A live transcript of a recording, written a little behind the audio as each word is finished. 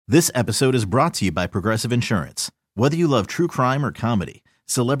This episode is brought to you by Progressive Insurance. Whether you love true crime or comedy,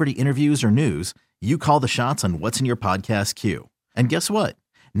 celebrity interviews or news, you call the shots on what's in your podcast queue. And guess what?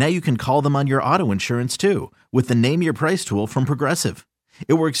 Now you can call them on your auto insurance too with the Name Your Price tool from Progressive.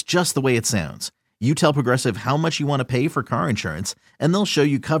 It works just the way it sounds. You tell Progressive how much you want to pay for car insurance, and they'll show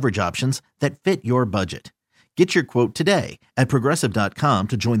you coverage options that fit your budget. Get your quote today at Progressive.com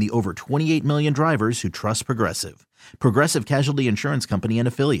to join the over 28 million drivers who trust Progressive. Progressive Casualty Insurance Company and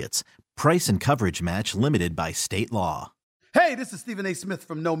Affiliates. Price and coverage match limited by state law. Hey, this is Stephen A. Smith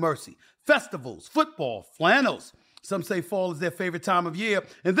from No Mercy. Festivals, football, flannels. Some say fall is their favorite time of year.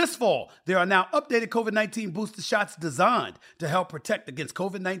 And this fall, there are now updated COVID-19 booster shots designed to help protect against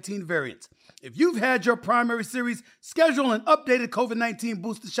COVID-19 variants. If you've had your primary series, schedule an updated COVID-19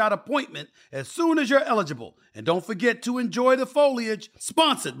 booster shot appointment as soon as you're eligible. And don't forget to enjoy the foliage.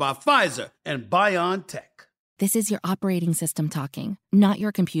 Sponsored by Pfizer and BioNTech. This is your operating system talking, not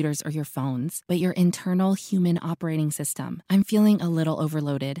your computers or your phones, but your internal human operating system. I'm feeling a little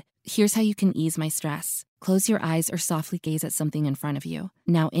overloaded. Here's how you can ease my stress. Close your eyes or softly gaze at something in front of you.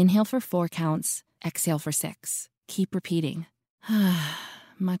 Now inhale for 4 counts, exhale for 6. Keep repeating.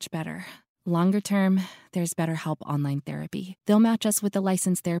 Much better. Longer term, there's BetterHelp Online Therapy. They'll match us with a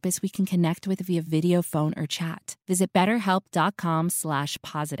licensed therapist we can connect with via video, phone, or chat. Visit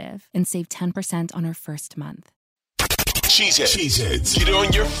BetterHelp.com/positive and save 10% on our first month. Cheeseheads. Get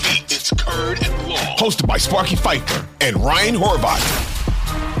on your feet. It's Curd and Long. Hosted by Sparky Fifer and Ryan Horvath.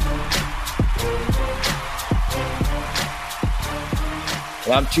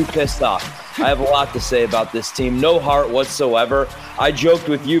 Well, I'm too pissed off. I have a lot to say about this team. No heart whatsoever. I joked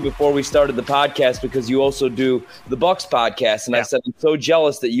with you before we started the podcast because you also do the Bucks podcast. And I said, I'm so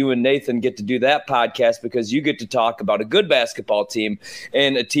jealous that you and Nathan get to do that podcast because you get to talk about a good basketball team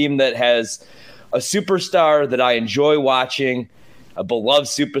and a team that has a superstar that I enjoy watching, a beloved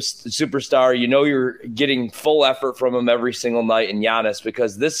superstar. You know you're getting full effort from him every single night in Giannis,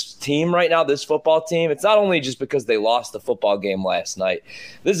 because this team right now, this football team, it's not only just because they lost the football game last night.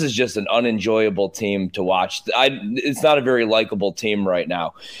 This is just an unenjoyable team to watch. It's not a very likable team right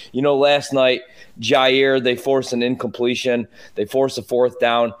now. You know, last night, Jair, they force an incompletion. They force a 4th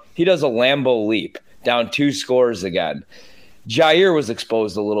down. He does a Lambeau leap, down 2 scores again. Jair was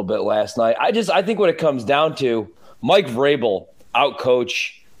exposed a little bit last night. I think what it comes down to, Mike Vrabel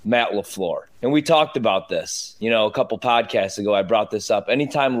outcoach Matt LaFleur. And we talked about this, a couple podcasts ago. I brought this up.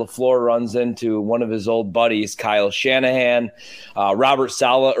 Anytime LaFleur runs into one of his old buddies, Kyle Shanahan, Robert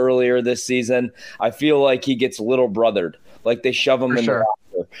Saleh earlier this season, I feel like he gets little brothered, like they shove him in the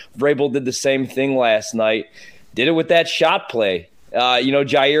locker. Vrabel did the same thing last night. Did it with that shot play.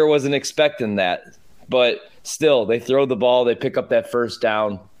 Jair wasn't expecting that. But still, they throw the ball. They pick up that first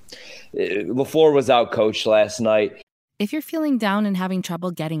down. LaFleur was outcoached last night. If you're feeling down and having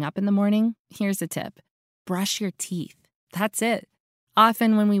trouble getting up in the morning, here's a tip. Brush your teeth. That's it.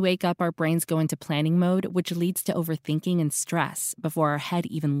 Often when we wake up, our brains go into planning mode, which leads to overthinking and stress before our head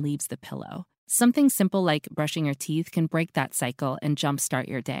even leaves the pillow. Something simple like brushing your teeth can break that cycle and jumpstart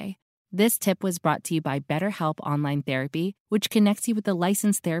your day. This tip was brought to you by BetterHelp Online Therapy, which connects you with a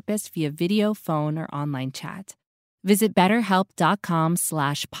licensed therapist via video, phone, or online chat. Visit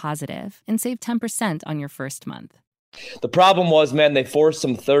BetterHelp.com/positive and save 10% on your first month. The problem was, man, they forced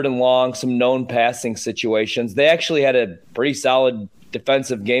some 3rd and long, some known passing situations. They actually had a pretty solid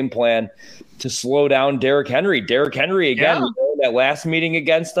defensive game plan to slow down Derrick Henry. Derrick Henry, again, that last meeting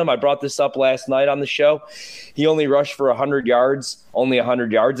against him, I brought this up last night on the show. He only rushed for 100 yards, only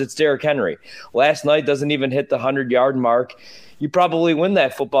 100 yards. It's Derrick Henry. Last night doesn't even hit the 100-yard mark. You probably win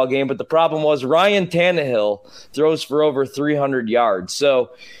that football game, but the problem was Ryan Tannehill throws for over 300 yards. So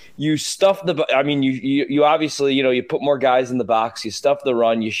you stuff you obviously, you put more guys in the box, you stuff the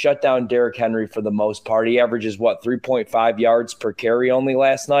run, you shut down Derrick Henry for the most part. He averages, 3.5 yards per carry only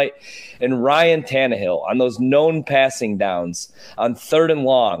last night. And Ryan Tannehill, on those known passing downs, on 3rd and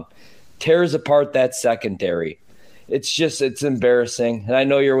long, tears apart that secondary. It's embarrassing. And I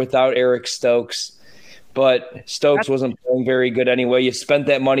know you're without Eric Stokes, but Stokes wasn't playing very good anyway. You spent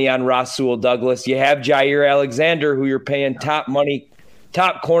that money on Rasul Douglas. You have Jair Alexander, who you're paying top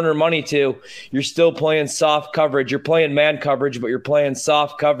corner money to. You're still playing soft coverage. You're playing man coverage, but you're playing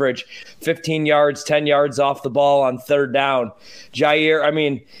soft coverage. 15 yards, 10 yards off the ball on 3rd down.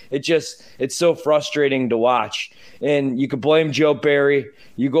 Jair, it's so frustrating to watch. And you could blame Joe Barry.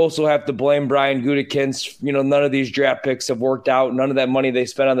 You also have to blame Brian Gutekunst. None of these draft picks have worked out. None of that money they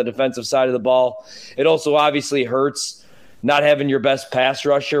spent on the defensive side of the ball. It also obviously hurts not having your best pass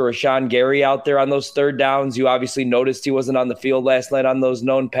rusher, Rashawn Gary, out there on those 3rd downs. You obviously noticed he wasn't on the field last night on those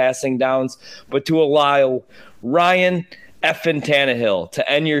known passing downs. But to allow Ryan effing Tannehill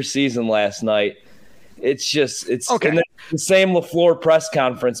to end your season last night. It's okay. And the same LaFleur press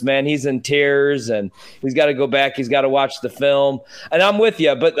conference, man. He's in tears and he's got to go back. He's got to watch the film. And I'm with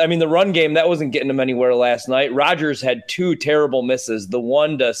you, but I mean, the run game, that wasn't getting him anywhere last night. Rodgers had 2 terrible misses. The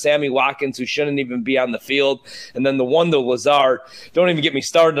one to Sammy Watkins, who shouldn't even be on the field. And then the one to Lazard. Don't even get me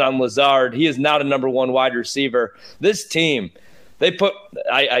started on Lazard. He is not a number 1 wide receiver. This team, they put,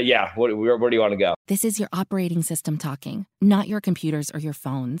 where do you want to go? This is your operating system talking, not your computers or your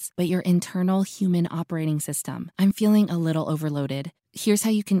phones, but your internal human operating system. I'm feeling a little overloaded. Here's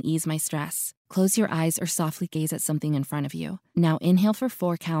how you can ease my stress. Close your eyes or softly gaze at something in front of you. Now inhale for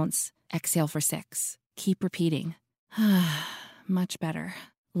 4 counts, exhale for 6. Keep repeating. Much better.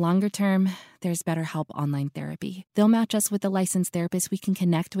 Longer term, there's BetterHelp Online Therapy. They'll match us with a licensed therapist we can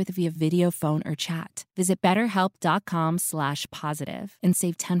connect with via video, phone, or chat. Visit BetterHelp.com/positive and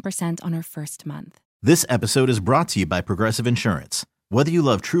save 10% on our first month. This episode is brought to you by Progressive Insurance. Whether you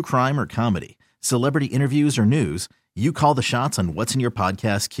love true crime or comedy, celebrity interviews or news, you call the shots on what's in your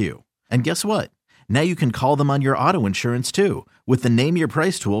podcast queue. And guess what? Now you can call them on your auto insurance too with the Name Your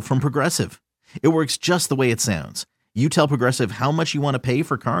Price tool from Progressive. It works just the way it sounds. You tell Progressive how much you want to pay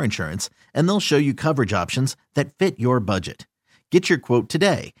for car insurance, and they'll show you coverage options that fit your budget. Get your quote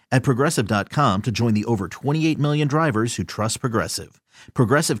today at Progressive.com to join the over 28 million drivers who trust Progressive.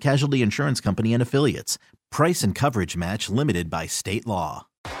 Progressive Casualty Insurance Company and Affiliates. Price and coverage match limited by state law.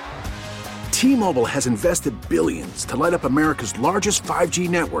 T-Mobile has invested billions to light up America's largest 5G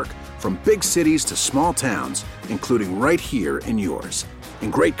network, from big cities to small towns, including right here in yours.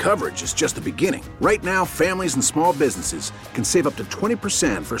 And great coverage is just the beginning. Right now, families and small businesses can save up to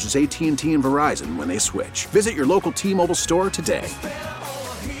 20% versus AT&T and Verizon when they switch. Visit your local T-Mobile store today.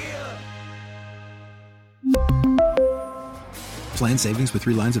 Plan savings with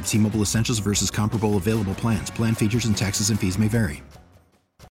 3 lines of T-Mobile Essentials versus comparable available plans. Plan features and taxes and fees may vary.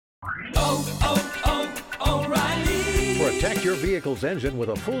 Protect your vehicle's engine with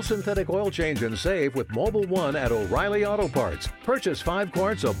a full synthetic oil change and save with Mobil 1 at O'Reilly Auto Parts. Purchase 5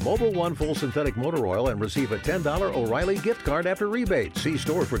 quarts of Mobil 1 full synthetic motor oil and receive a $10 O'Reilly gift card after rebate. See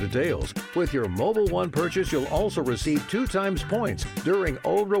store for details. With your Mobil 1 purchase, you'll also receive 2 times points during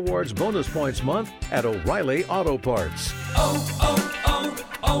O Rewards Bonus Points Month at O'Reilly Auto Parts.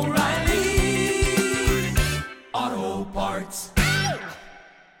 O'Reilly.